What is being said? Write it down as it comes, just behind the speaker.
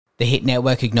The Hit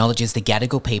Network acknowledges the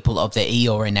Gadigal people of the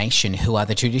Eora Nation, who are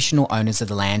the traditional owners of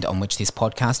the land on which this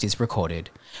podcast is recorded.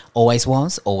 Always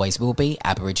was, always will be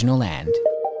Aboriginal land.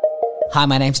 Hi,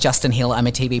 my name's Justin Hill. I'm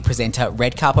a TV presenter,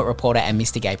 red carpet reporter and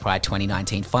Mr Gay Pride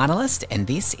 2019 finalist, and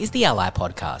this is the Ally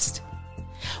Podcast.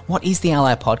 What is the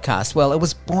Ally Podcast? Well, it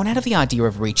was born out of the idea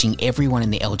of reaching everyone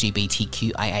in the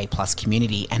LGBTQIA+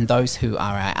 community and those who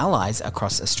are our allies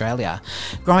across Australia.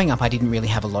 Growing up, I didn't really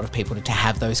have a lot of people to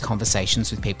have those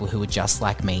conversations with people who were just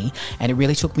like me, and it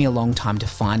really took me a long time to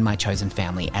find my chosen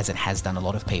family, as it has done a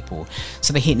lot of people.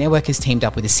 So the Hit Network has teamed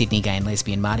up with the Sydney Gay and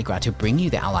Lesbian Mardi Gras to bring you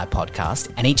the Ally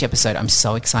Podcast, and each episode I'm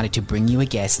so excited to bring you a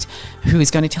guest who is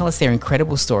going to tell us their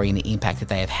incredible story and the impact that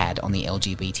they have had on the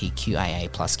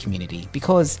LGBTQIA+ community,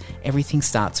 because everything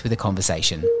starts with a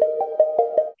conversation.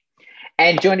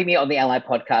 And joining me on the Ally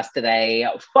Podcast today,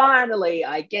 finally,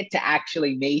 I get to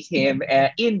actually meet him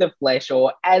in the flesh,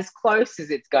 or as close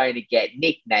as it's going to get.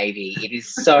 Nick Navy, it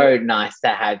is so nice to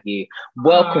have you.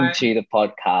 Welcome to the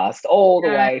podcast, all the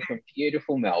way from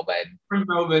beautiful Melbourne. From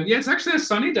Melbourne. Yeah, it's actually a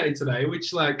sunny day today,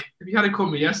 which, like, if you had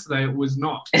called me yesterday, it was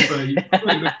not. So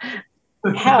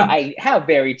How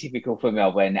very typical for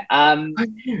Melbourne.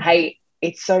 Hey,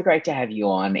 it's so great to have you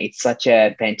on. It's such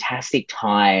a fantastic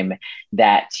time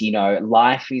that, you know,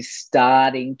 life is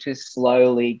starting to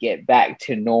slowly get back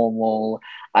to normal.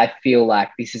 I feel like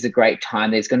this is a great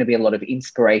time. There's going to be a lot of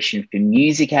inspiration for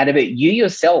music out of it. You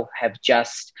yourself have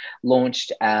just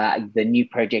launched the new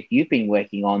project you've been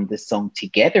working on, the song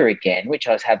Together Again, which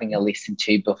I was having a listen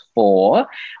to before.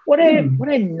 What a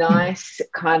nice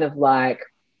kind of like,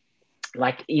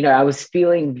 you know, I was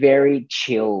feeling very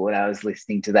chill when I was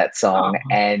listening to that song,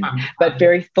 but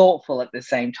very thoughtful at the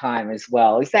same time as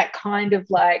well. Is that kind of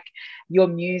like your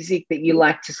music that you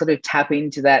like to sort of tap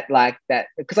into that, like that?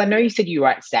 Because I know you said you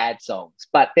write sad songs,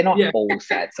 but they're not all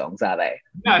sad songs, are they?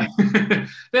 No,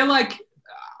 they're like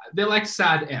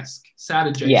sad-esque, sad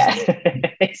adjacent.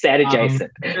 Yeah, sad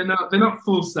adjacent. They're not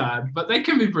full sad, but they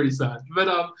can be pretty sad. But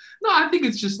no, I think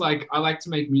it's just like I like to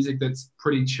make music that's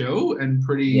pretty chill and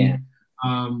pretty.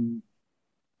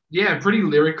 Pretty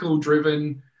lyrical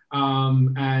driven,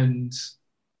 and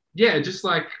yeah, just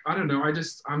like, I don't know,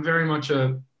 I'm very much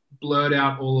a blurt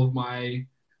out all of my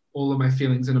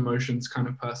feelings and emotions kind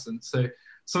of person. So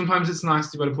sometimes it's nice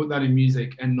to be able to put that in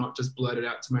music and not just blurt it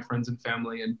out to my friends and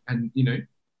family and you know,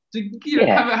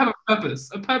 have a purpose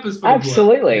for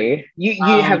absolutely. You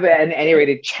have an area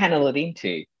to channel it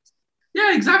into.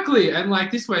 Yeah, exactly. And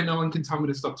like this way, no one can tell me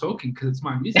to stop talking because it's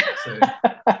my music. So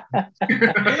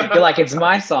you're like, it's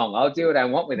my song. I'll do what I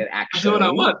want with it, actually.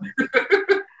 I'll do what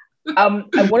I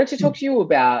want. I wanted to talk to you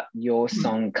about your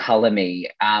song Colour Me.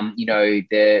 You know,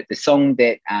 the song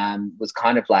that was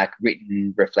kind of like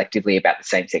written reflectively about the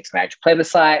same-sex marriage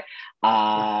plebiscite.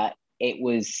 It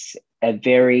was a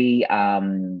very,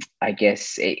 I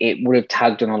guess, it would have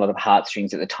tugged on a lot of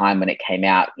heartstrings at the time when it came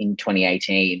out in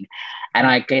 2018. And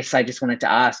I guess I just wanted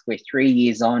to ask, we're 3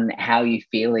 years on, how are you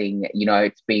feeling? You know,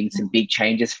 it's been some big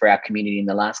changes for our community in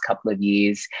the last couple of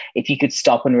years. If you could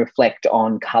stop and reflect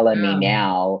on Colour Me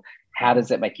now, how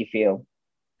does it make you feel?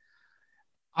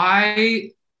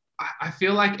 I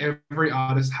feel like every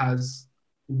artist has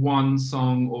one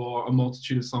song or a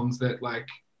multitude of songs that like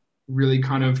really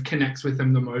kind of connects with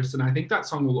them the most. And I think that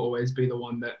song will always be the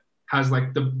one that has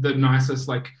like the nicest,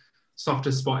 like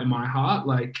softest spot in my heart.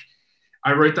 Like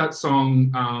I wrote that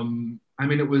song. I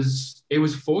mean, it was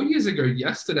 4 years ago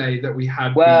yesterday that we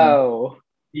had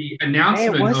the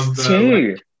announcement of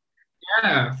the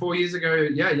 4 years ago.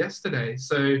 Yeah, yesterday.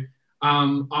 So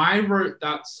I wrote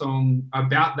that song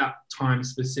about that time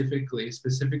specifically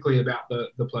about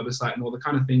the plebiscite and all the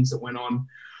kind of things that went on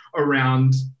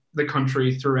around the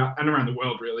country throughout and around the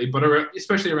world, really, but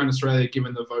especially around Australia,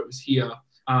 given the vote was here,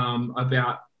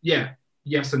 about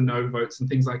yes and no votes and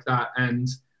things like that. And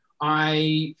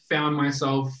I found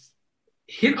myself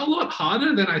hit a lot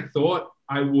harder than I thought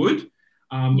I would.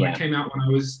 It came out when I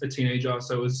was a teenager,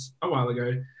 so it was a while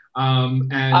ago.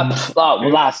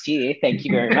 Last year. Thank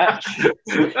you very much.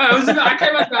 I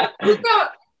came out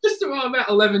about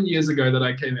 11 years ago that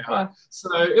I came out. So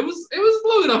it was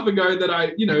long enough ago that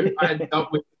I had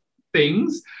dealt with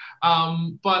things.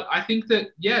 But I think that,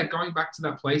 going back to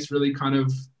that place really kind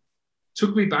of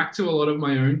took me back to a lot of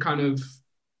my own kind of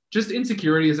just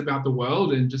insecurities about the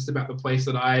world and just about the place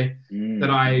that I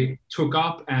took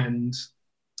up and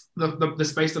the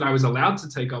space that I was allowed to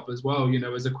take up as well, you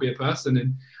know, as a queer person.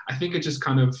 And I think it just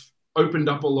kind of opened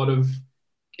up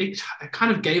it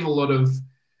kind of gave a lot of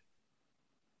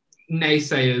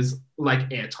naysayers like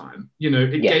airtime. You know,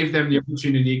 it gave them the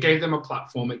opportunity, it gave them a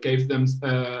platform, it gave them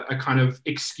a kind of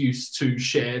excuse to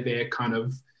share their kind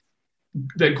of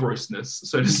their grossness,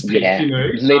 so to speak. Yeah,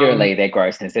 literally their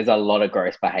grossness. There's a lot of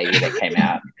gross behavior that came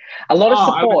out. A lot of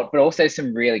support, but also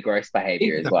some really gross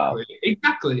behavior as well.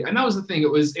 Exactly, and that was the thing. It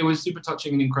was super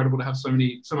touching and incredible to have so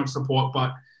much support,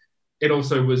 but it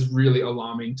also was really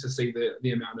alarming to see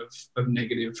the amount of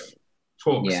negative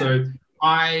talk. Yeah. So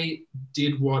I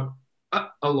did what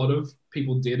a lot of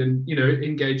people did, and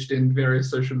engaged in various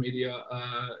social media,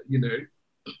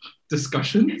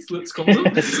 discussions, let's call them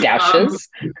discussions.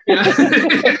 Yeah.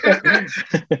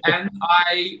 And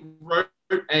I wrote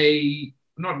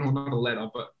not a letter,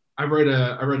 but I wrote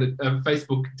a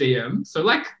Facebook DM, so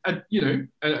like a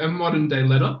modern day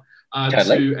letter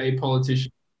to a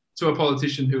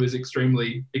politician who is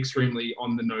extremely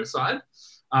on the no side,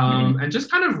 and just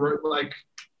kind of wrote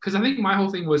because I think my whole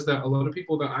thing was that a lot of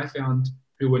people that I found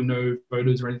who were no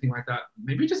voters or anything like that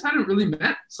maybe just hadn't really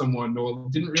met someone or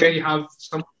didn't really have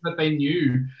someone that they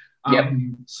knew.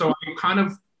 So I kind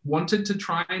of wanted to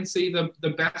try and see the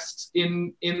best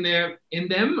in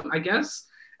them, I guess,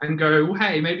 and go, well,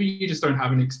 hey, maybe you just don't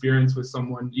have an experience with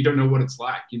someone, you don't know what it's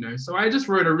like, So I just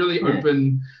wrote a really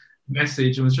open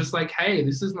message and was just like, hey,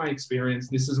 this is my experience,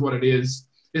 this is what it is,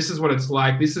 this is what it's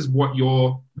like, this is what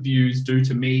your views do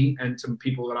to me and to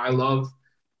people that I love.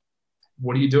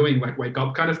 What are you doing? Like, wake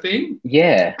up kind of thing.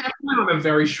 Yeah. And we went on a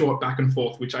very short back and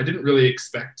forth, which I didn't really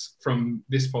expect from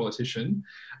this politician.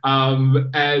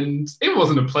 And it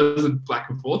wasn't a pleasant back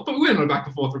and forth, but we went on a back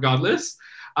and forth regardless.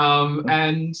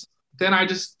 And then I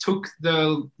just took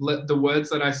the words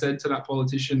that I said to that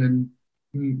politician and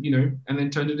then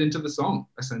turned it into the song,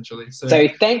 essentially. So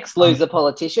thanks, loser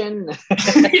politician.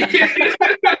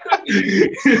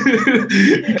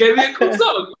 You gave me a cool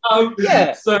song.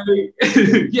 So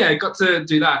got to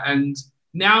do that, and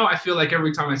now I feel like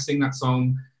every time I sing that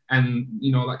song and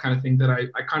that kind of thing, that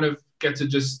I kind of get to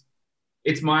just,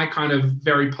 it's my kind of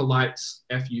very polite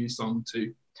FU song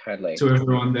to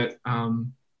everyone that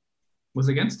was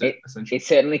against it, essentially. It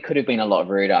certainly could have been a lot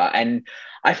ruder, and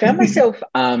I found myself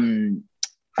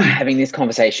having this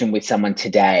conversation with someone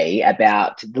today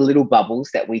about the little bubbles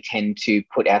that we tend to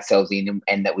put ourselves in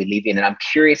and that we live in. And I'm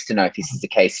curious to know if this is the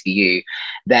case for you,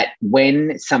 that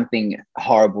when something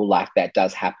horrible like that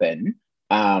does happen,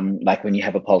 like when you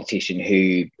have a politician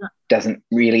who doesn't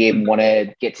really even want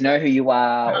to get to know who you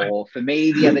are, or for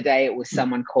me the other day, it was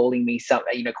someone calling me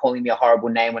a horrible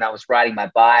name when I was riding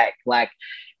my bike. Like,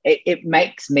 it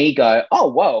makes me go, oh,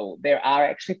 whoa, there are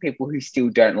actually people who still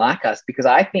don't like us, because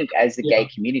I think as a gay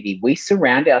community, we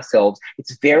surround ourselves.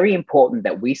 It's very important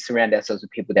that we surround ourselves with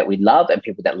people that we love and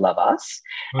people that love us.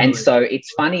 Totally. And so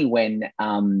it's funny when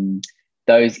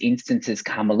those instances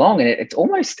come along, and it's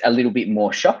almost a little bit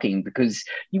more shocking, because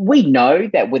we know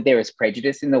that there is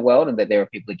prejudice in the world and that there are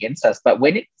people against us. But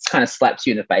when it kind of slaps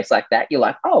you in the face like that, you're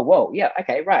like, oh, whoa, yeah,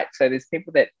 okay, right. So there's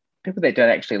people that don't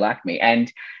actually like me.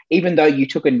 And even though you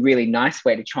took a really nice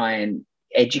way to try and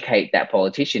educate that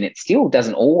politician, it still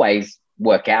doesn't always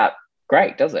work out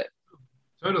great, does it?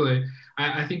 Totally.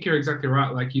 I think you're exactly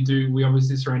right. Like, we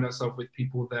obviously surround ourselves with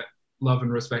people that love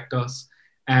and respect us.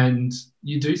 And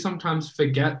you do sometimes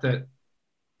forget that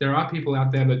there are people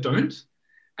out there that don't.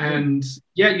 And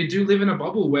you do live in a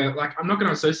bubble where, like, I'm not going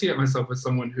to associate myself with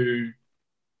someone who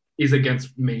is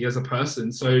against me as a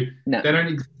person. So they don't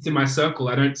exist in my circle.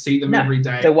 I don't see them every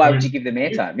day. So why would you give them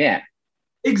airtime? Yeah.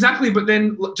 Exactly. But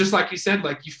then, just like you said,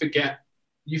 like, you forget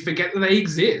that they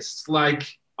exist. Like,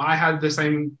 I had the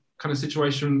same kind of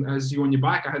situation as you on your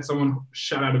bike. I had someone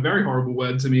shout out a very horrible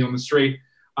word to me on the street,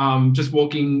 just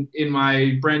walking in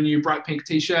my brand new bright pink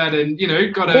t-shirt, and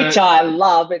which I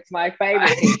love. It's my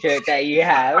favorite t-shirt that you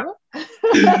have.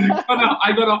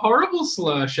 I got a horrible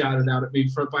slur shouted out at me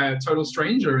by a total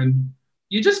stranger, and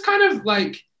you just kind of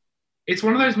like, it's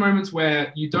one of those moments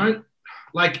where you don't,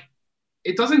 like,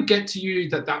 it doesn't get to you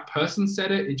that person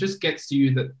said it. It just gets to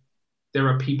you that there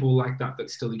are people like that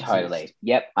still exist. Totally.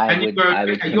 Yep. I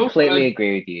would completely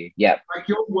agree with you. Yep. Like,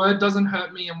 your word doesn't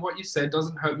hurt me and what you said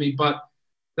doesn't hurt me, but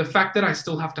the fact that I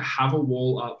still have to have a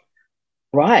wall up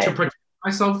to protect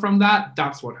myself from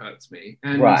that's what hurts me.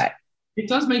 And it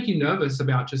does make you nervous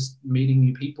about just meeting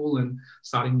new people and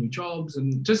starting new jobs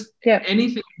and just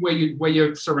anything where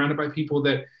you're surrounded by people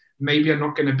that maybe are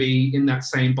not going to be in that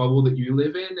same bubble that you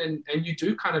live in. And you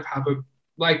do kind of have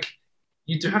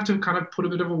you do have to kind of put a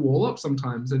bit of a wall up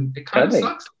sometimes. And it kind of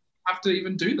sucks to have to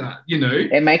even do that,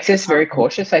 It makes us very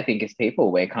cautious, I think, as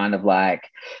people. We're kind of like,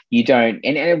 you don't,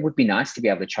 and it would be nice to be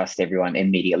able to trust everyone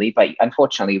immediately, but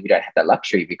unfortunately we don't have that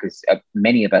luxury, because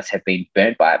many of us have been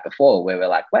burnt by it before, where we're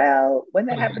like, well, when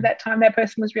that happened that time, that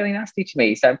person was really nasty to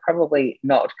me, so I'm probably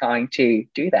not going to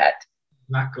do that.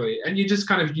 Exactly. And you just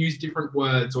kind of use different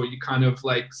words, or you kind of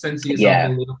like censor yourself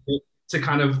a little bit to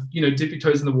kind of, you know, dip your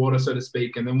toes in the water, so to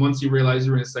speak. And then once you realize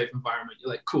you're in a safe environment, you're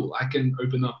like, cool, I can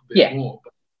open up a bit more.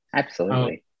 But,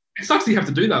 absolutely. It sucks that you have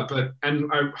to do that,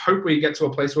 and I hope we get to a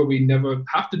place where we never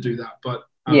have to do that. But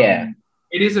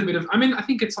it is a bit of, I mean, I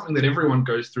think it's something that everyone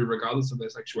goes through regardless of their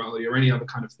sexuality or any other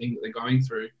kind of thing that they're going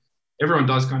through. Everyone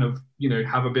does kind of, you know,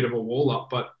 have a bit of a wall up,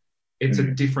 but it's a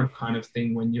different kind of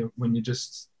thing when you're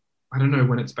just, I don't know,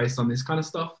 when it's based on this kind of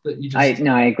stuff that you just...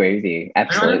 I agree with you.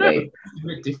 Absolutely. It's a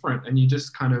bit different, and you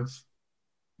just kind of,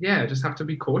 just have to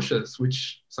be cautious,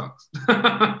 which sucks.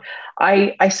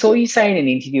 I saw you say in an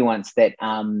interview once that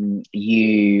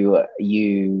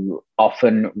you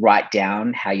often write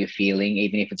down how you're feeling,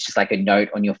 even if it's just like a note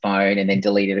on your phone, and then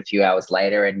delete it a few hours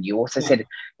later. And you also said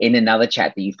in another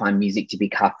chat that you find music to be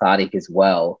cathartic as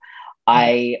well.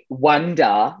 I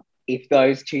wonder if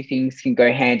those two things can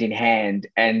go hand in hand,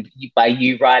 and by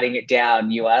you writing it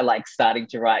down, you are like starting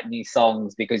to write new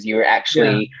songs because you're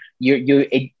actually you're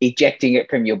ejecting it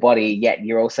from your body, yet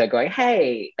you're also going,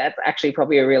 hey, that's actually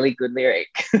probably a really good lyric.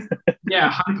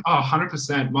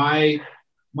 100%. My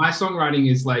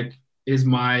songwriting is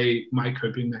my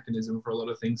coping mechanism for a lot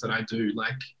of things that I do.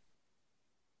 Like,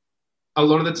 a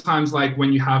lot of the times, like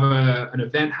when you have an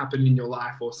event happen in your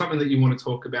life or something that you want to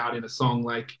talk about in a song,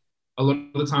 like a lot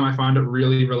of the time I find it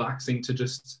really relaxing to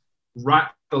just write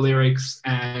the lyrics,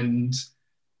 and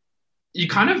you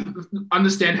kind of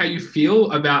understand how you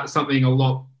feel about something a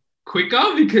lot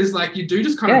quicker, because like you do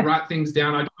just kind of write things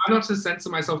down. I try not to censor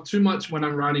myself too much when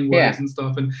I'm writing words and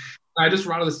stuff, and I just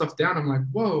write all this stuff down. I'm like,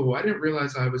 whoa, I didn't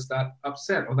realize I was that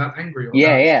upset or that angry or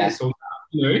this or that,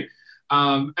 you know?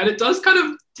 And it does kind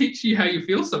of teach you how you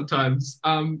feel sometimes.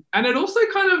 And it also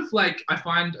kind of like, I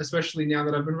find, especially now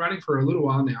that I've been writing for a little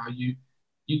while now, you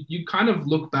kind of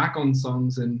look back on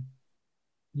songs and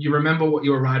you remember what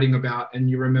you were writing about, and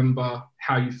you remember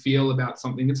how you feel about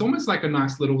something. It's almost like a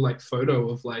nice little like photo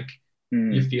of like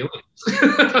your feelings.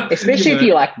 Especially if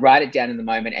you like write it down in the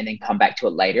moment and then come back to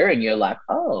it later and you're like,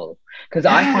 oh, because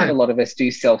I find a lot of us do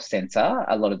self-censor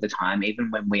a lot of the time,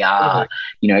 even when we are,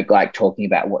 you know, like talking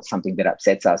about what's something that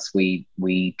upsets us, we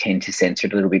tend to censor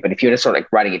it a little bit. But if you're just sort of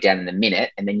like writing it down in the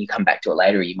minute and then you come back to it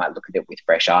later, you might look at it with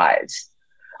fresh eyes.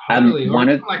 Totally.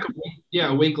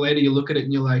 A week later you look at it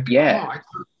and you're like, oh, I kind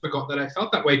of forgot that I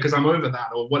felt that way because I'm over that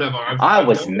or whatever. I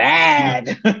was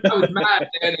mad,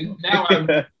 and now I'm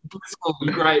blissful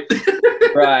and great.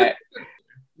 Right.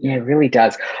 Yeah, it really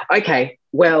does. Okay.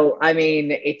 Well, I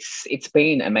mean, it's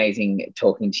been amazing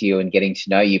talking to you and getting to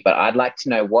know you, but I'd like to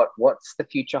know what's the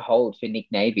future hold for Nick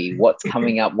Navy? What's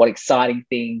coming up? What exciting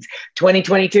things?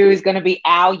 2022 is going to be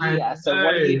our year. So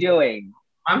what are you doing?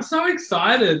 I'm so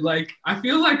excited. Like, I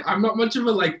feel like I'm not much of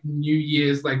a like New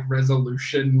Year's like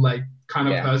resolution like kind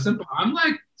of person, but I'm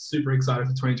like super excited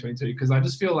for 2022 because I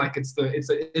just feel like it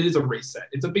is a reset.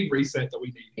 It's a big reset that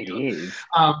we need. It is.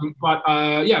 I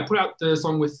put out the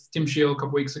song with Tim Shiel a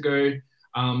couple weeks ago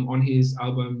on his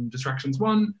album Distractions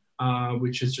 1,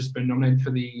 which has just been nominated for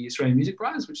the Australian Music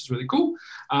Prize, which is really cool.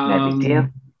 No big deal.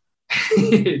 No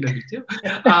big deal.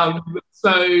 Had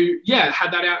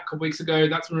that out a couple weeks ago.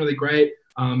 That's been really great.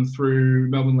 Through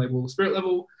Melbourne label Spirit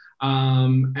Level.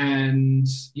 I've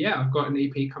got an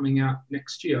EP coming out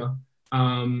next year.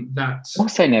 That's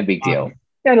also no big deal.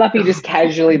 I love you just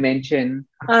casually mention,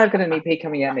 I've got an EP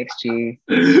coming out next year.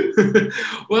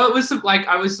 Well, it was like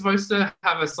I was supposed to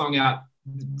have a song out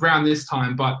around this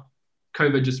time, but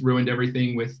COVID just ruined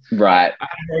everything with I had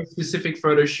a very specific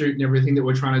photo shoot and everything that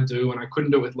we're trying to do, and I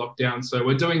couldn't do it with lockdown. So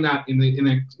we're doing that in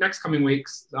the next coming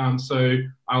weeks. So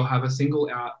I'll have a single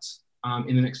out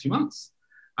in the next few months.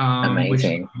 Amazing. Which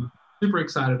I'm super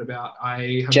excited about.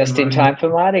 I have just in time for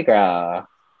Mardi Gras.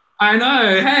 I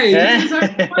know. Hey, just in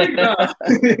time for Mardi Gras.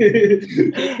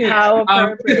 How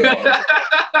appropriate.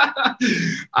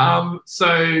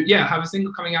 Have a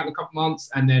single coming out in a couple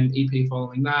months and then EP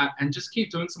following that, and just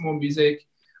keep doing some more music.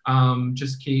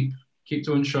 Just keep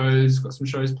doing shows. Got some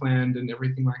shows planned and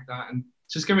everything like that. And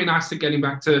it's just gonna be nice to getting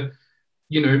back to,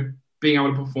 you know, being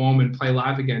able to perform and play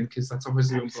live again, because that's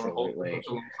obviously been for a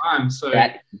long time. So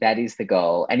that is the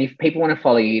goal. And if people want to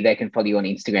follow you, they can follow you on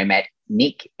Instagram at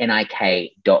nick.navy,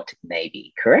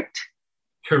 correct?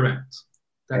 Correct.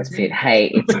 That's it. Hey,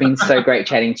 it's been so great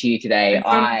chatting to you today.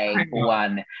 I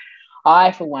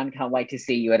for one can't wait to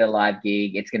see you at a live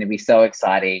gig. It's going to be so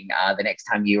exciting. The next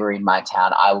time you are in my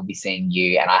town, I will be seeing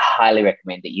you, and I highly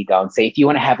recommend that you go and see. If you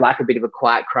want to have like a bit of a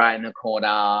quiet cry in the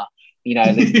corner, you know,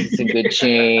 listen to some good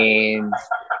tunes.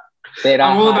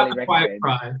 I'm all about the quiet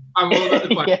cry.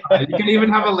 Cry. You can even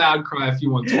have a loud cry if you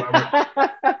want to.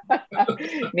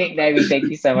 Nick Navy, thank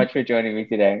you so much for joining me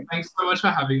today. Thanks so much for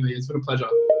having me. It's been a pleasure.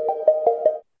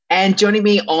 And joining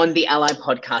me on the Ally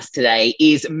podcast today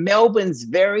is Melbourne's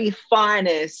very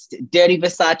finest, Dirty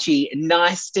Versace.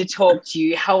 Nice to talk to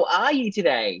you. How are you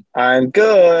today? I'm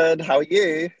good. How are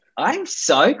you? I'm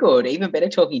so good. Even better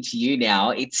talking to you now.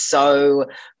 It's so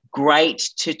great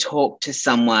to talk to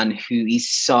someone who is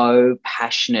so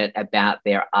passionate about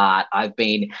their art. I've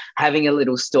been having a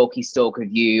little stalky stalk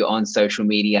of you on social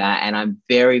media, and I'm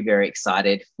very, very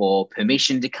excited for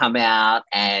Permission to come out.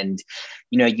 And,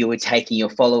 you know, you were taking your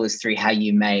followers through how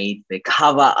you made the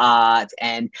cover art.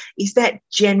 And is that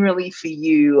generally for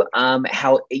you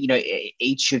how, you know,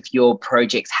 each of your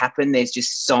projects happen? There's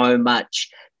just so much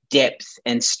depth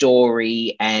and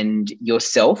story and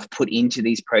yourself put into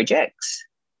these projects?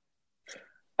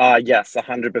 Yes,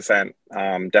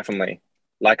 100%. Definitely.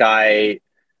 Like I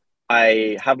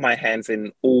have my hands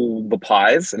in all the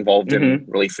pies involved in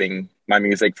releasing my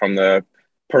music, from the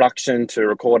production to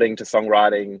recording to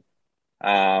songwriting,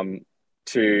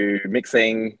 to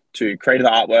mixing, to creating the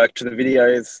artwork, to the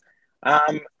videos.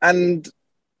 And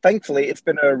thankfully, it's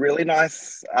been a really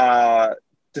nice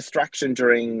distraction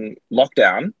during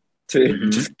lockdown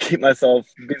to just keep myself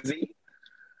busy.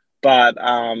 But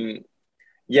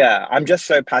yeah, I'm just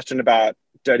so passionate about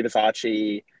Dirty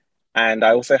Versace, and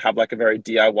I also have like a very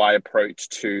DIY approach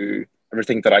to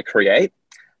everything that I create.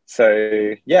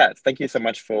 So yeah, thank you so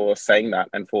much for saying that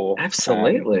and for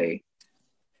absolutely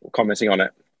commenting on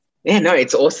it. Yeah, no,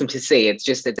 it's awesome to see. It's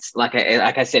just, it's like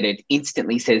I said, it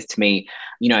instantly says to me,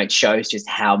 you know, it shows just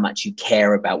how much you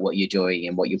care about what you're doing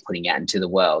and what you're putting out into the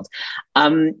world.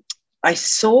 I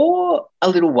saw a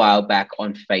little while back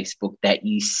on Facebook that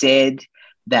you said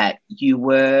that you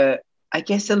were, I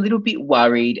guess, a little bit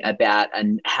worried about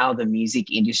how the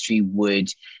music industry would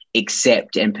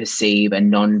accept and perceive a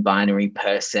non-binary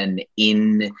person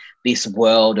in this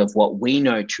world of what we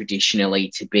know traditionally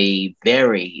to be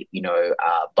very, you know,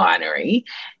 binary.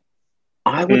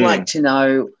 I would like to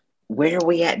know, where are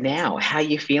we at now? How are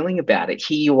you feeling about it?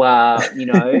 Here you are, you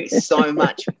know, so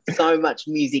much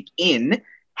music in.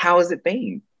 How has it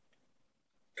been?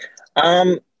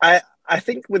 I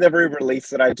think with every release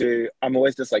that I do, I'm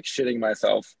always just like shitting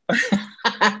myself.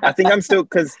 I think I'm still,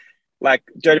 because like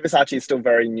Dirty Versace is still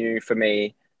very new for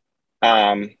me.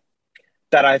 That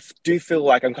I do feel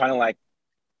like I'm kind of like,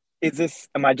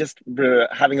 am I just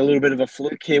having a little bit of a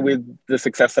fluke here with the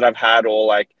success that I've had? Or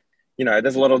like, you know,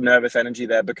 there's a lot of nervous energy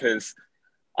there, because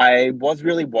I was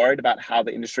really worried about how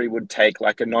the industry would take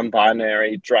like a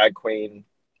non-binary drag queen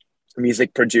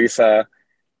music producer.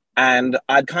 And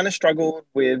I'd kind of struggled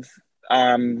with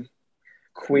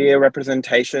queer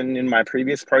representation in my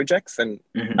previous projects, and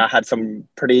I had some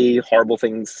pretty horrible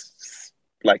things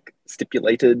like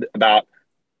stipulated about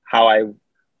how I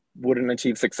wouldn't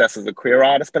achieve success as a queer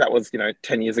artist, but that was, you know,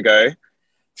 10 years ago.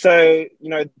 So, you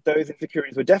know, those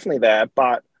insecurities were definitely there,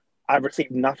 but I've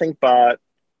received nothing but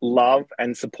love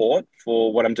and support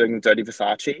for what I'm doing with Dirty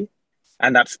Versace,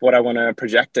 and that's what I want to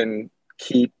project and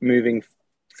keep moving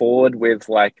forward with,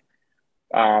 like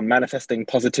manifesting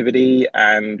positivity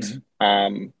and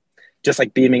just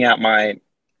like beaming out my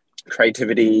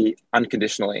creativity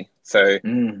unconditionally. So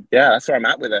yeah, that's where I'm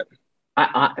at with it.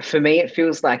 For me, it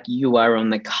feels like you are on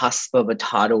the cusp of a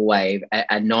tidal wave,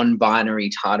 a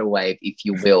non-binary tidal wave, if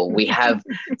you will. We have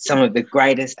some of the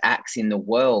greatest acts in the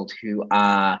world who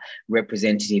are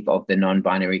representative of the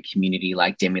non-binary community,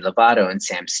 like Demi Lovato and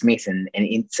Sam Smith, and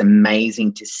it's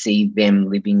amazing to see them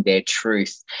living their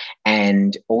truth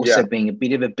and also being a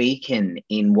bit of a beacon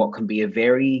in what can be a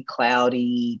very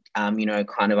cloudy, you know,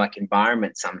 kind of like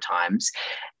environment sometimes.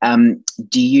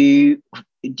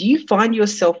 Do you find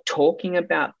yourself talking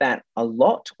about that a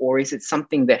lot, or is it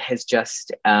something that has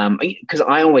just, because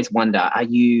I always wonder, are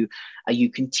you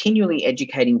continually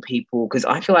educating people? Because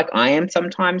I feel like I am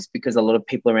sometimes, because a lot of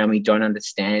people around me don't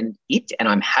understand it, and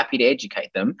I'm happy to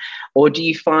educate them. Or do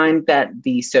you find that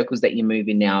the circles that you move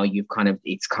in now,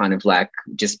 it's kind of like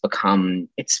just become,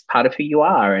 it's part of who you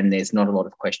are, and there's not a lot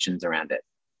of questions around it?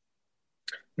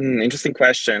 Interesting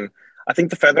question. I think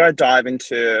the further I dive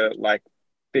into like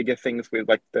bigger things with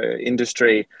like the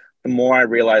industry, the more I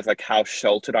realize like how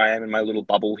sheltered I am in my little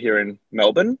bubble here in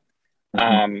Melbourne.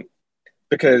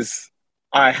 Because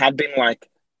I have been like,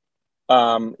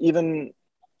 even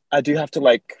I do have to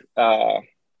like kind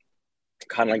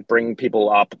of like bring people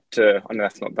up to, I know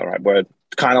that's not the right word,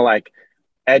 kind of like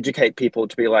educate people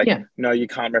to be like, no, you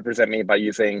can't represent me by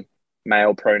using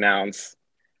male pronouns.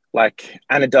 Like,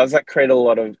 and it does like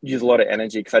use a lot of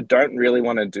energy, because I don't really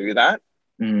want to do that.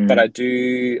 But I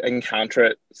do encounter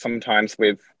it sometimes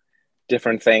with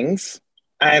different things.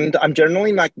 And I'm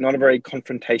generally like not a very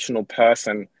confrontational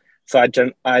person. So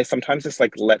I sometimes just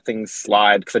like let things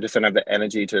slide, because I just don't have the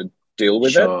energy to deal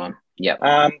with Sure. Yep.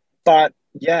 it. But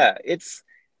yeah, it's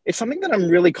something that I'm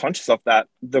really conscious of, that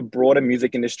the broader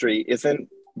music industry isn't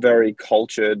very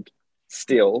cultured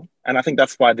still. And I think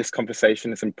that's why this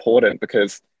conversation is important,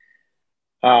 because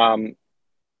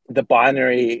the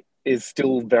binary is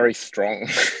still very strong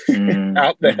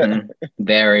out there. Mm-hmm.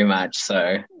 Very much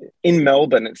so. In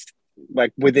Melbourne, it's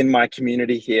like within my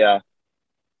community here,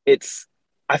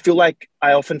 I feel like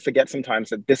I often forget sometimes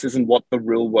that this isn't what the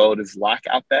real world is like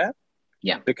out there.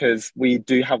 Yeah. Because we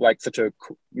do have like such a,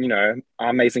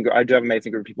 amazing, I do have an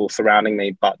amazing group of people surrounding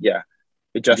me, but yeah,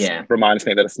 it just reminds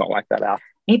me that it's not like that out.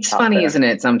 It's funny, there. Isn't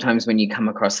it? Sometimes when you come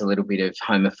across a little bit of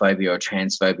homophobia or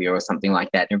transphobia or something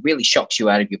like that, it really shocks you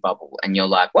out of your bubble, and you're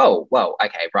like, whoa,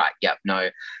 okay, right, yep, no.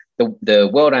 The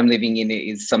world I'm living in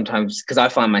is sometimes, because I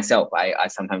find myself, I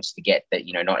sometimes forget that,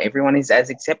 not everyone is as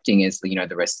accepting as,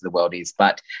 the rest of the world is.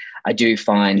 But I do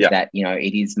find that,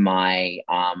 it is my,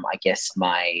 I guess,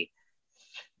 my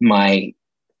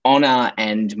honor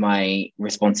and my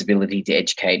responsibility to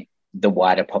educate the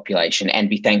wider population and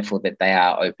be thankful that they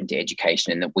are open to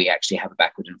education and that we actually have a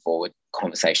backward and forward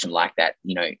conversation like that,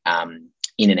 in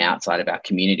and outside of our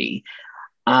community.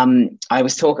 I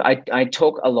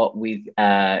talk a lot with,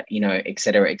 et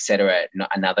cetera,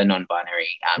 another non-binary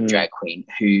drag queen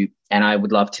who, and I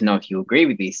would love to know if you agree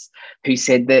with this, who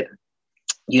said that,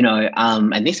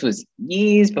 and this was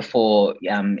years before,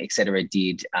 et cetera,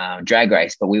 did Drag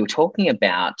Race, but we were talking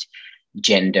about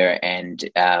gender and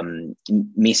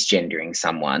misgendering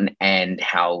someone and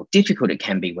how difficult it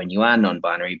can be when you are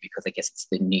non-binary, because I guess it's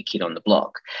the new kid on the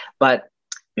block. But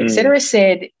et cetera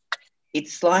said,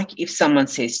 it's like if someone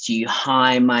says to you,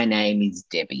 hi, my name is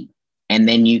Debbie, and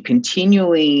then you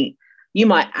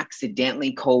might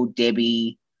accidentally call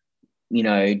Debbie,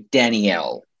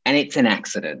 Danielle, and it's an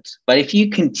accident. But if you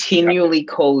continually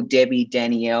call Debbie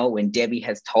Danielle when Debbie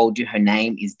has told you her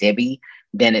name is Debbie,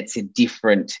 then it's a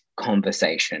different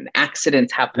conversation.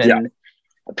 Accidents happen. Yeah.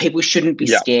 People shouldn't be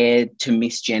scared to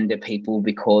misgender people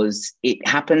because it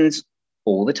happens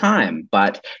all the time.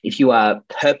 But if you are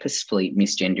purposefully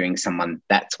misgendering someone,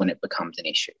 that's when it becomes an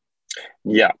issue.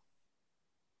 Yeah.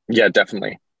 Yeah,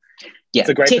 definitely. Yeah. It's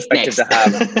a great perspective to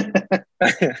have.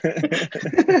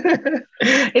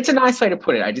 It's a nice way to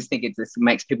put it. I just think it just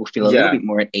makes people feel a little bit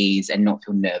more at ease and not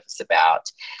feel nervous about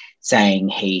saying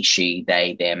he, she,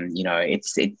 they, them.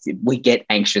 It's we get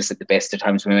anxious at the best of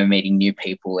times when we're meeting new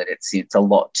people, and it's a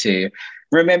lot to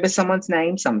remember someone's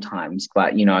name sometimes.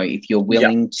 But if you're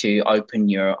willing to open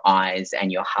your eyes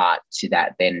and your heart to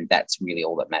that, then that's really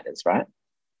all that matters, right?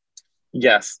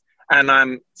 Yes.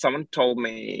 And someone told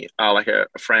me, like a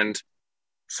friend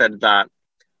said that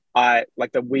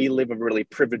that we live a really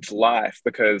privileged life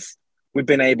because we've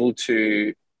been able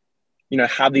to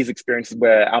have these experiences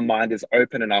where our mind is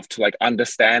open enough to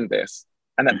understand this,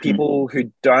 and that people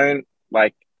who don't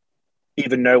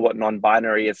even know what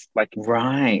non-binary is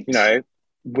right. I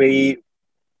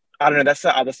don't know, that's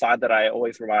the other side that I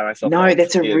always remind myself. No,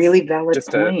 that's a really valid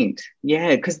point.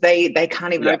 Yeah, because they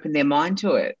can't even open their mind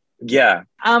to it. Yeah.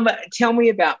 Tell me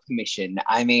about Permission.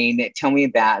 I mean, tell me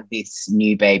about this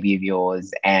new baby of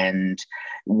yours and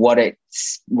what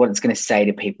it's going to say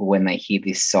to people when they hear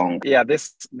this song. Yeah,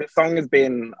 this song has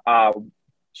been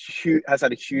has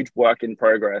had a huge work in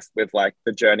progress with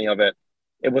the journey of it.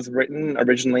 It was written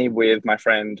originally with my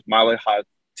friend Milo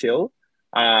Hartil,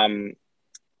 and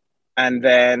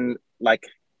then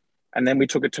we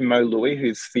took it to Mo Louis,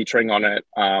 who's featuring on it,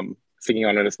 singing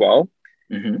on it as well.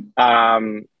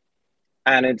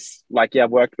 And it's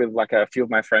worked with a few of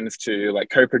my friends to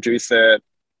co-produce it.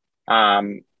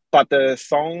 But the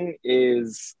song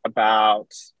is about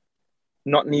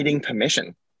not needing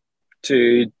permission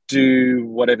to do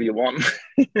whatever you want.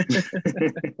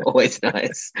 Always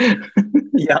nice.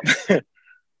 Yeah.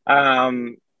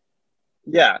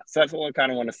 Yeah, so that's all I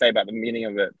kind of want to say about the meaning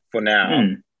of it for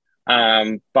now.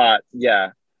 But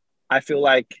yeah, I feel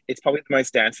like it's probably the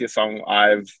most dancier song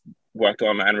I've worked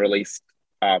on and released.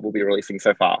 We'll be releasing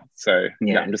so far. So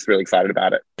yeah, I'm just really excited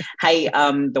about it. Hey,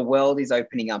 the world is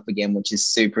opening up again, which is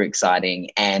super exciting.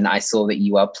 And I saw that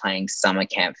you are playing Summer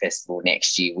Camp Festival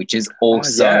next year, which is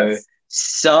also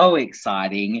so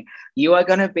exciting. You are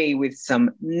going to be with some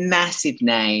massive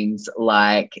names. Who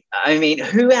out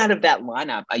of that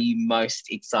lineup are you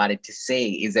most excited to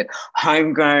see? Is it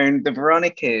Homegrown, the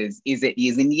Veronicas? Is it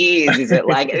Years and Years? Is it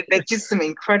there's just some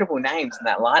incredible names in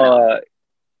that lineup?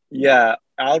 Yeah,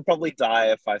 I would probably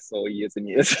die if I saw Years and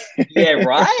Years. Yeah,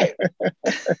 right?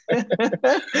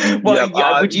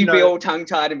 Would you be all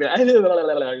tongue-tied and be like...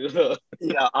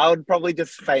 Yeah, I would probably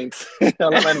just faint. I'll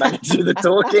let my manager do the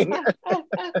talking.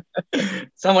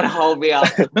 Someone hold me up.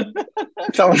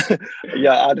 Someone,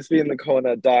 yeah, I'll just be in the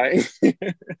corner dying.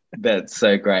 That's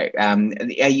so great. Are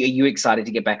you excited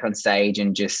to get back on stage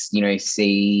and just,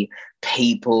 see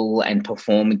people and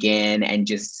perform again and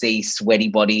just see sweaty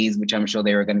bodies, which I'm sure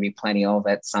there are going to be plenty of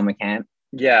at summer camp?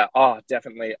 Yeah, oh,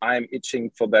 definitely. I'm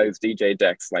itching for those DJ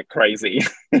decks like crazy.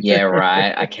 Yeah,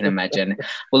 right. I can imagine.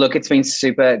 Well, look, it's been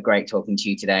super great talking to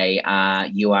you today.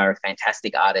 You are a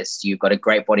fantastic artist. You've got a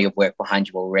great body of work behind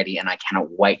you already, and I cannot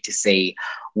wait to see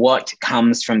what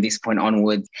comes from this point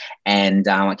onwards. And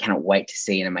I cannot wait to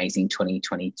see an amazing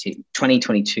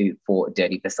 2022 for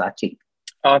Dirty Versace.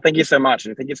 Oh, thank you so much.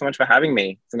 And thank you so much for having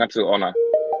me. It's an absolute honor.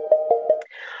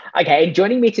 Okay, and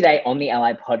joining me today on the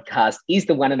Ally podcast is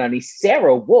the one and only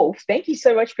Sarah Wolf. Thank you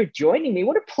so much for joining me.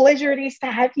 What a pleasure it is to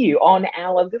have you on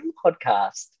our little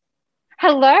podcast.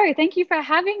 Hello, thank you for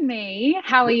having me.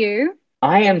 How are you?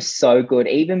 I am so good,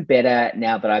 even better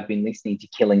now that I've been listening to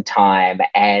Killing Time,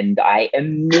 and I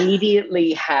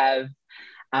immediately have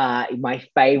my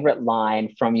favorite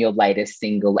line from your latest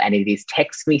single, and it is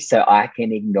 "Text me so I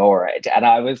can ignore it." And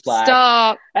I was like,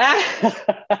 "Stop!"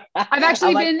 I've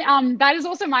actually been. That is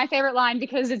also my favorite line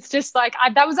because it's just like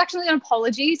that was actually an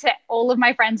apology to all of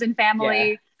my friends and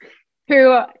family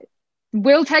who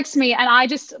will text me, and I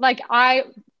just like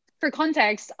For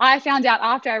context, I found out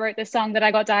after I wrote this song that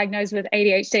I got diagnosed with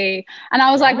ADHD, and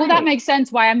I was like, "Well, that makes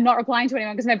sense why I'm not replying to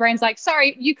anyone because my brain's like,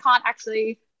 sorry, you can't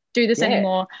actually do this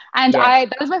anymore." And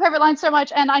that was my favorite line so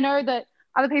much. And I know that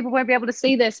other people won't be able to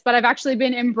see this, but I've actually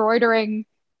been embroidering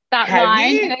that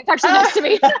line. And it's actually next to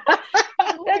me.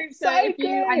 That's so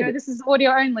good. I know this is audio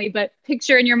only, but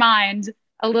picture in your mind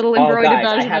a little embroidered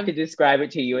version. I have to describe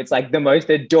it to you. It's like the most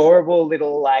adorable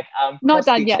little not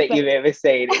done yet, that you've ever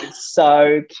seen. It's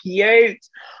so cute.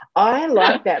 I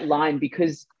like that line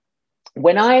because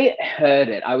when I heard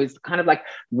it, I was kind of like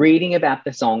reading about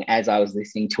the song as I was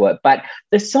listening to it. But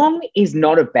the song is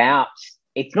not about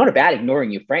ignoring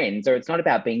your friends, or it's not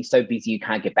about being so busy you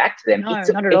can't get back to them. No,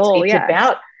 not at all. It's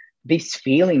about this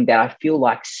feeling that I feel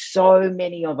like so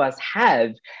many of us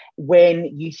have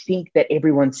when you think that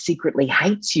everyone secretly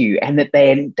hates you and that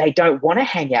they don't want to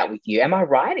hang out with you. Am I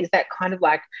right? Is that kind of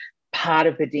like part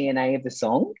of the DNA of the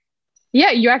song?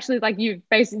 Yeah, you actually you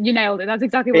nailed it. That's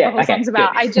exactly what the whole song's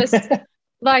about. Good. I just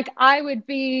I would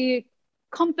be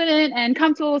confident and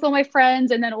comfortable with all my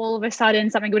friends, and then all of a sudden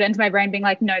something would enter my brain being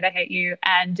like, no, they hate you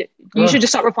and you should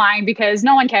just stop replying because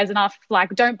no one cares enough. Like,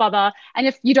 don't bother. And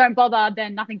if you don't bother,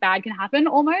 then nothing bad can happen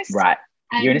almost. Right.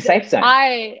 And you're in a safe zone.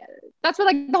 That's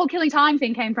where the whole Killing Time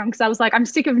thing came from, because I was like, I'm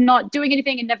sick of not doing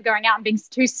anything and never going out and being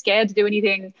too scared to do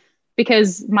anything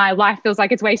because my life feels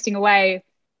like it's wasting away.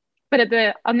 But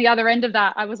on the other end of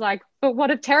that, I was like, but what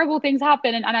if terrible things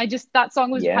happen? And that song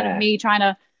was kind of me trying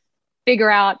to figure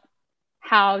out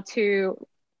how to,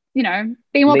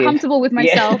 be more comfortable with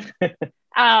myself.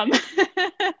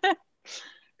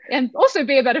 And also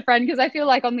be a better friend, because I feel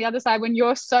like on the other side, when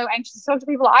you're so anxious to talk to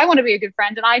people, I want to be a good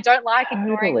friend, and I don't like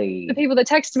ignoring the people that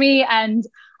text me, and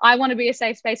I want to be a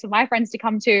safe space for my friends to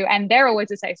come to, and they're always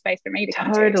a safe space for me to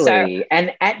come to. So,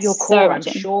 and at your core, I'm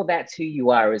sure that's who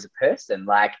you are as a person,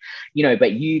 but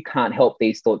you can't help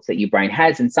these thoughts that your brain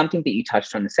has. And something that you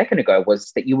touched on a second ago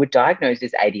was that you were diagnosed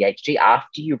as ADHD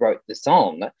after you wrote the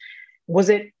song. Was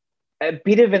it a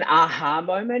bit of an aha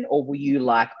moment, or were you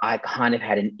like, I kind of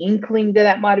had an inkling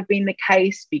that might have been the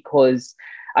case? Because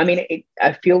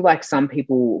I feel like some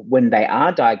people, when they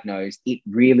are diagnosed, it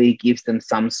really gives them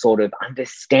some sort of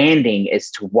understanding as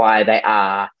to why they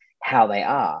are how they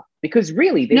are. Because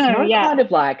really, there's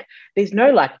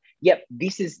yep,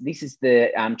 this is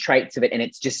the traits of it, and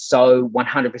it's just so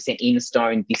 100% in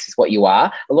stone, this is what you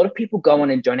are. A lot of people go on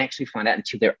and don't actually find out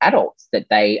until they're adults that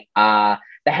they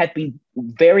have been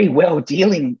very well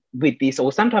dealing with this,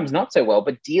 or sometimes not so well,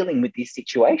 but dealing with this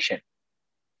situation.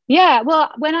 Yeah,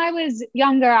 well, when I was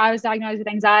younger, I was diagnosed with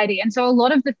anxiety. And so a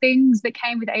lot of the things that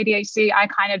came with ADHD, I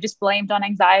kind of just blamed on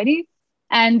anxiety.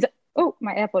 And, oh,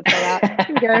 my AirPod fell out.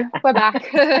 Here we go. We're back.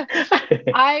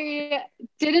 I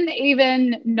didn't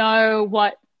even know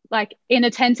what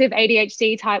inattentive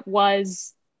ADHD type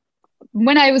was.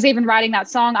 When I was even writing that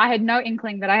song, I had no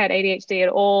inkling that I had ADHD at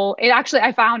all.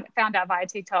 I found out via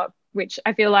TikTok, which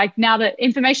I feel like now that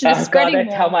information is spreading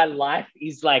that's how my life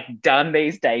is done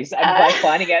these days. And by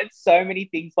finding out so many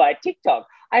things via TikTok.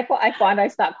 I find I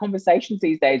start conversations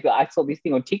these days, but I saw this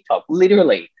thing on TikTok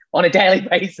literally on a daily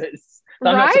basis.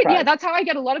 So right? Yeah, that's how I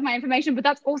get a lot of my information. But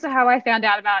that's also how I found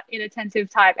out about inattentive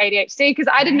type ADHD, because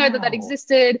I didn't know that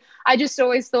existed. I just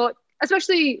always thought,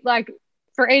 especially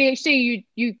for ADHD,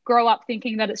 you grow up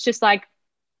thinking that it's just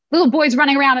little boys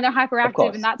running around and they're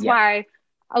hyperactive. And that's why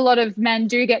a lot of men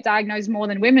do get diagnosed more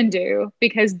than women do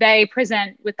because they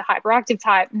present with the hyperactive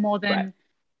type more than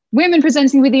women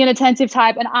presenting with the inattentive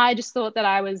type. And I just thought that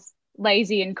I was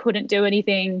lazy and couldn't do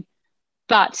anything.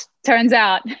 But turns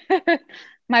out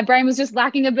my brain was just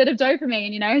lacking a bit of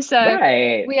dopamine, you know? So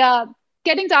we are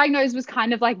getting diagnosed was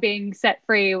kind of like being set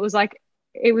free. It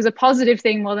was a positive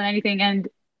thing more than anything. And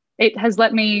it has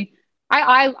let me,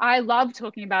 I love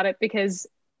talking about it because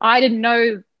I didn't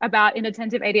know about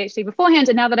inattentive ADHD beforehand.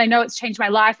 And now that I know, it's changed my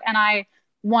life. And I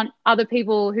want other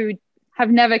people who have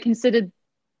never considered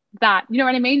that, you know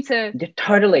what I mean?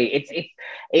 Totally.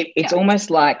 It's almost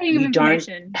like you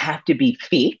don't have to be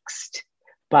fixed,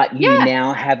 but you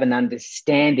now have an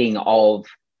understanding of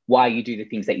why you do the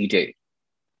things that you do.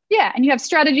 Yeah. And you have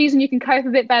strategies and you can cope a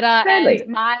bit better. Really?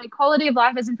 And my quality of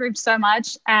life has improved so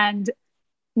much. And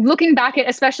looking back at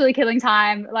especially Killing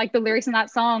Time, like the lyrics in that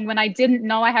song, when I didn't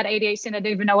know I had ADHD and I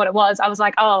didn't even know what it was, I was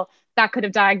like, oh, that could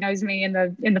have diagnosed me in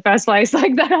the first place.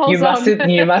 Like that whole song.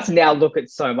 You must now look at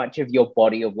so much of your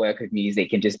body of work of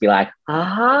music and just be like,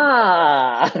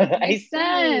 aha, I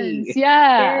see.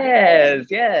 Yeah.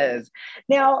 Yes.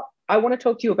 Now, I want to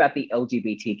talk to you about the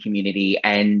LGBT community.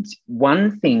 And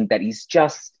one thing that is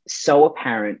just so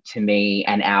apparent to me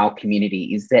and our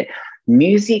community is that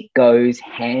music goes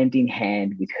hand in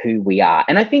hand with who we are.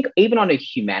 And I think even on a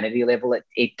humanity level,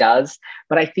 it does.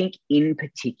 But I think in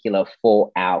particular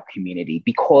for our community,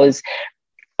 because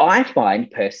I find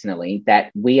personally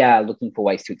that we are looking for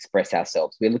ways to express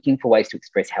ourselves. We're looking for ways to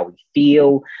express how we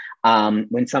feel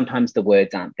when sometimes the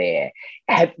words aren't there.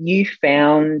 Have you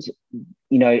found,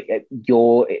 you know,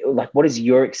 what has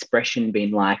your expression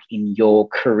been like in your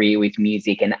career with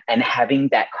music and having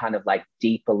that kind of like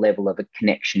deeper level of a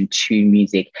connection to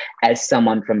music as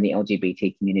someone from the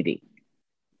LGBT community?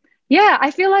 Yeah, I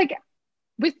feel like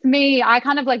with me, I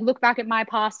kind of like look back at my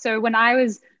past. So when I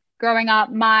was growing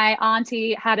up, my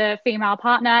auntie had a female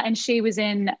partner and she was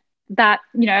in that,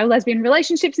 you know, lesbian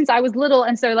relationship since I was little.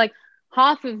 And so like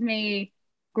half of me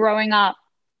growing up,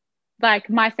 like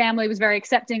my family was very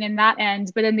accepting in that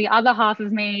end. But in the other half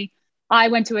of me, I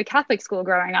went to a Catholic school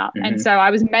growing up. Mm-hmm. And so I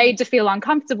was made to feel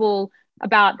uncomfortable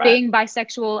about being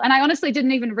bisexual. And I honestly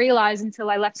didn't even realize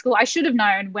until I left school. I should have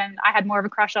known when I had more of a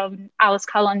crush on Alice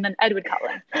Cullen than Edward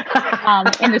Cullen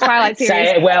in the Twilight series.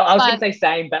 I was going to say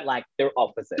same, but like they're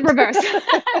opposites. Reverse.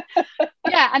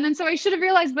 Yeah. And then so I should have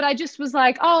realized, but I just was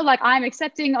like, oh, like I'm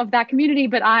accepting of that community,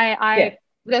 but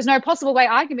there's no possible way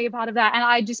I can be a part of that.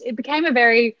 And it became a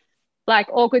very like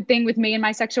awkward thing with me and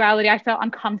my sexuality. I felt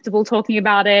uncomfortable talking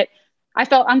about it. I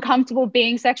felt uncomfortable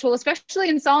being sexual, especially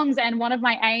in songs. And one of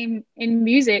my aim in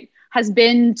music has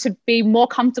been to be more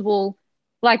comfortable,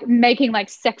 like making like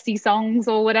sexy songs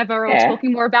or whatever, or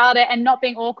talking more about it and not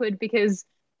being awkward, because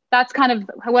that's kind of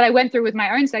what I went through with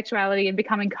my own sexuality and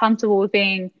becoming comfortable with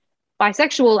being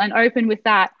bisexual and open with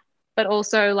that. But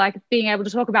also like being able to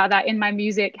talk about that in my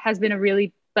music has been a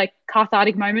really like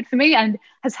cathartic moment for me and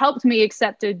has helped me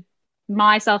accept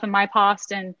myself and my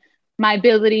past, and my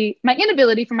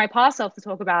inability for my past self to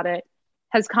talk about it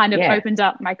has kind of opened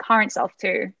up my current self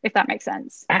too, if that makes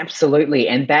sense. Absolutely.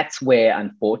 And that's where,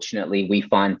 unfortunately, we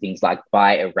find things like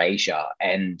bi erasure.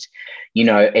 And, you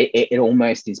know, it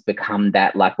almost has become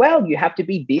that like, well, you have to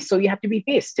be this or you have to be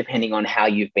this, depending on how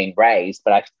you've been raised.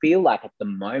 But I feel like at the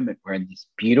moment, we're in this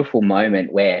beautiful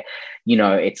moment where, you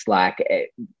know, it's like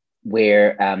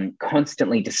we're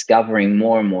constantly discovering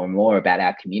more and more and more about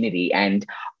our community. And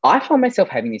I find myself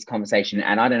having this conversation,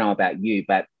 and I don't know about you,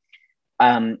 but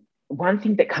one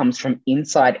thing that comes from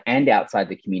inside and outside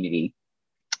the community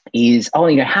is, oh,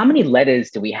 you know, how many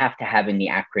letters do we have to have in the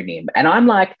acronym? And I'm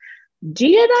like, do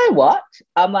you know what?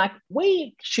 I'm like,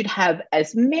 we should have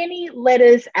as many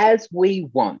letters as we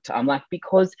want. I'm like,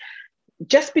 because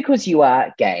just because you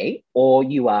are gay or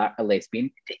you are a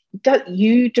lesbian,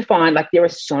 you define, like there are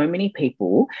so many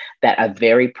people that are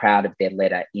very proud of their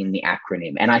letter in the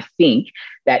acronym. And I think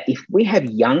that if we have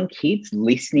young kids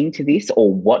listening to this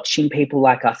or watching people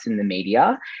like us in the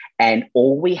media, and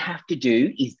all we have to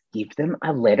do is give them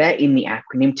a letter in the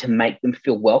acronym to make them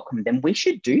feel welcome, then we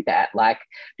should do that. Like,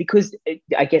 because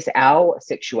I guess our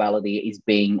sexuality is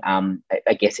being,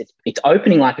 I guess it's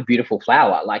opening like a beautiful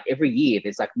flower. Like every year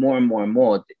there's like more and more and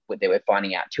more that we're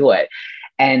finding out to it.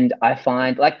 And I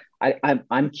find like,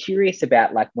 I'm curious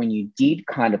about like when you did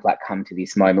kind of like come to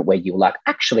this moment where you were like,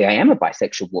 actually, I am a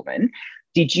bisexual woman.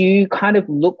 Did you kind of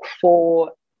look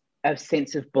for a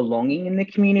sense of belonging in the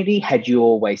community? Had you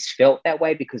always felt that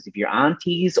way because of your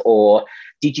aunties, or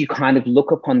did you kind of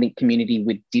look upon the community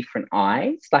with different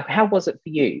eyes? Like, how was it for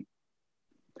you?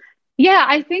 Yeah,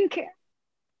 I think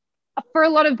for a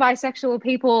lot of bisexual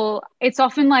people, it's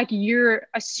often like you're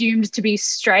assumed to be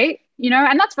straight, you know,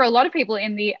 and that's for a lot of people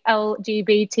in the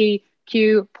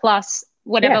LGBTQ plus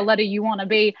whatever letter you want to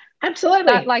be. Absolutely.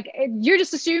 That like you're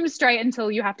just assumed straight until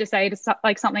you have to say to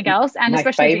like something else. And my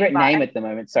especially favorite name at the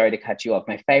moment, sorry to cut you off,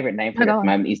 my favorite name for it at the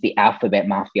moment is the Alphabet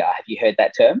Mafia. Have you heard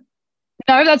that term?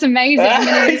 No, that's amazing.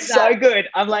 It's so good.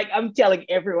 I'm telling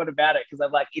everyone about it because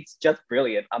I'm like, it's just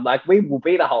brilliant. I'm like, we will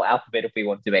be the whole alphabet if we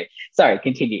want to be. Sorry,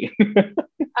 continue.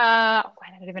 I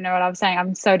don't even know what I'm saying.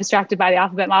 I'm so distracted by the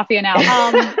Alphabet Mafia now.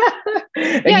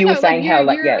 And you were saying how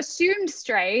you're assumed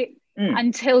straight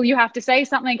until you have to say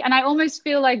something. And I almost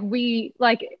feel like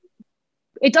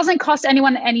it doesn't cost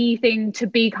anyone anything to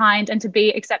be kind and to be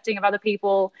accepting of other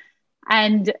people.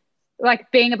 And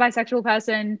like being a bisexual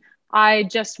person, I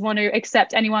just want to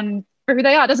accept anyone for who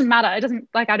they are. It doesn't matter. It doesn't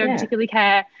I don't particularly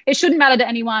care. It shouldn't matter to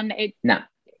anyone.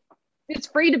 It's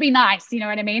free to be nice. You know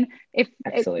what I mean? If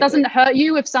Absolutely. It doesn't hurt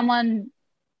you, if someone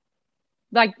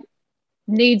like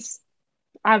needs,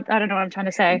 I don't know what I'm trying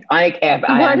to say. I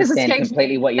understand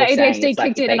completely what you're saying. The ADHD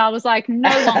kicked in and I was like, no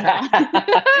longer.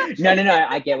 No.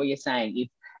 I get what you're saying.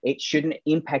 It shouldn't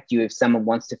impact you if someone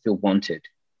wants to feel wanted.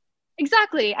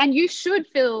 Exactly. And you should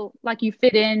feel like you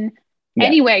fit in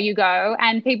anywhere you go,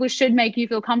 and people should make you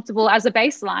feel comfortable as a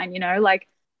baseline, you know, like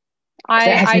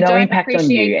it has no impact on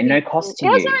you and no cost to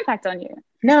you. It has no impact on you.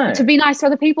 No. To be nice to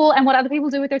other people and what other people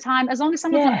do with their time, as long as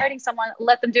someone's not hurting someone,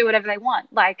 let them do whatever they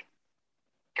want. Like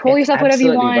call yourself whatever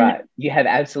you want. Right. You have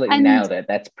absolutely nailed it.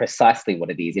 That's precisely what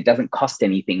it is. It doesn't cost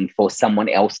anything for someone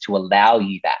else to allow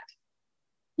you that.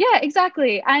 Yeah,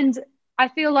 exactly. And I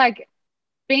feel like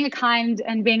being a kind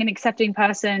and being an accepting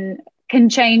person can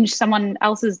change someone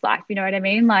else's life. You know what I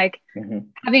mean? Like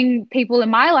having people in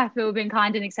my life who have been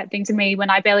kind and accepting to me when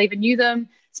I barely even knew them,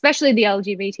 especially the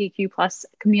LGBTQ plus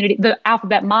community, the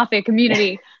Alphabet Mafia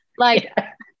community, like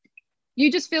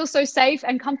you just feel so safe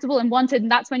and comfortable and wanted.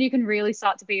 And that's when you can really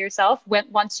start to be yourself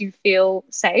once you feel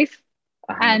safe.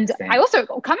 100%. And I also,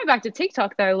 coming back to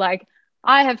TikTok though, like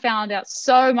I have found out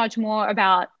so much more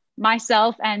about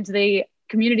myself and the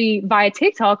community via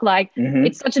TikTok. Like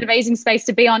it's such an amazing space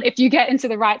to be on if you get into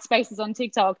the right spaces on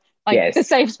TikTok, like the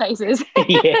safe spaces.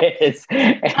 Yes.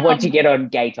 And once you get on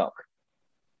Gay Talk.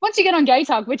 Once you get on Gay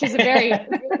Talk, which is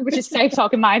which is safe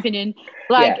talk in my opinion,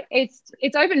 like it's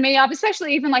opened me up,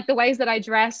 especially even like the ways that I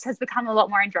dress has become a lot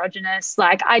more androgynous.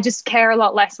 Like I just care a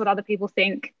lot less what other people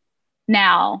think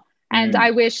now. And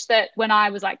I wish that when I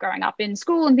was like growing up in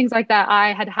school and things like that,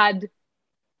 I had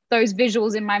those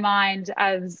visuals in my mind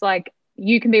as like,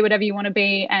 you can be whatever you want to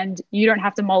be and you don't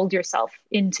have to mold yourself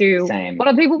into what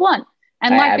other people want.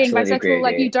 And like being bisexual,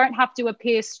 like you don't have to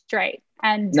appear straight,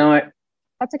 and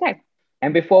that's okay.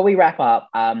 And before we wrap up,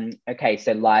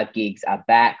 so live gigs are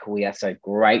back. We are so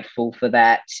grateful for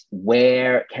that.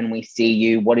 Where can we see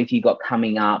you? What have you got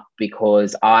coming up?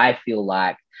 Because I feel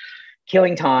like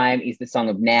Killing Time is the song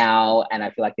of now, and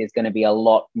I feel like there's going to be a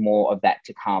lot more of that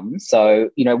to come. So,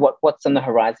 you know, what's on the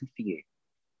horizon for you?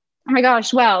 Oh my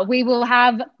gosh, well, we will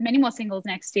have many more singles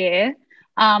next year.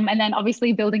 And then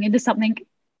obviously building into something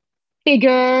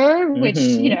bigger, which,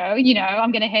 you know,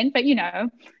 I'm going to hint, but you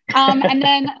know. And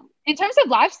then in terms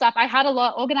of live stuff, I had a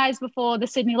lot organized before the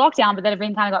Sydney lockdown, but then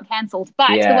everything kind of got cancelled.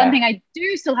 But the one thing I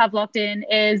do still have locked in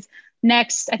is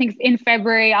next, I think in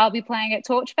February, I'll be playing at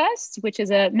Torchfest, which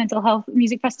is a mental health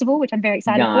music festival, which I'm very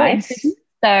excited for.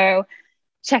 So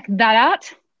check that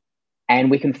out. And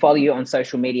we can follow you on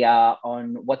social media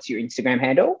on, what's your Instagram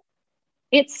handle?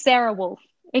 It's Sarah Wolf.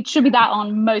 It should be that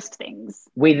on most things.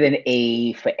 With an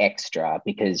E for extra,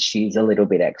 because she's a little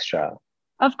bit extra.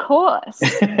 Of course.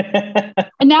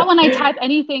 And now when I type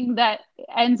anything that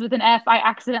ends with an F, I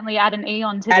accidentally add an E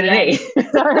onto add the an end. E.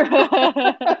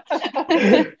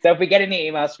 So if we get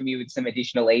any emails from you with some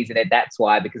additional E's in it, that's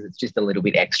why, because it's just a little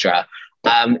bit extra.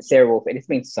 Sarah Wolf, it's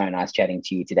been so nice chatting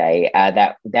to you today.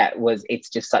 It's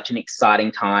just such an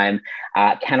exciting time.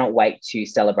 Cannot wait to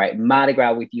celebrate Mardi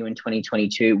Gras with you in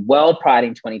 2022, World Pride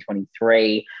in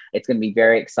 2023. It's going to be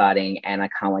very exciting, and I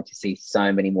can't wait to see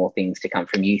so many more things to come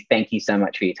from you. Thank you so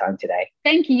much for your time today.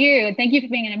 Thank you. Thank you for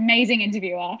being an amazing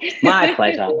interviewer. My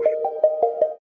pleasure.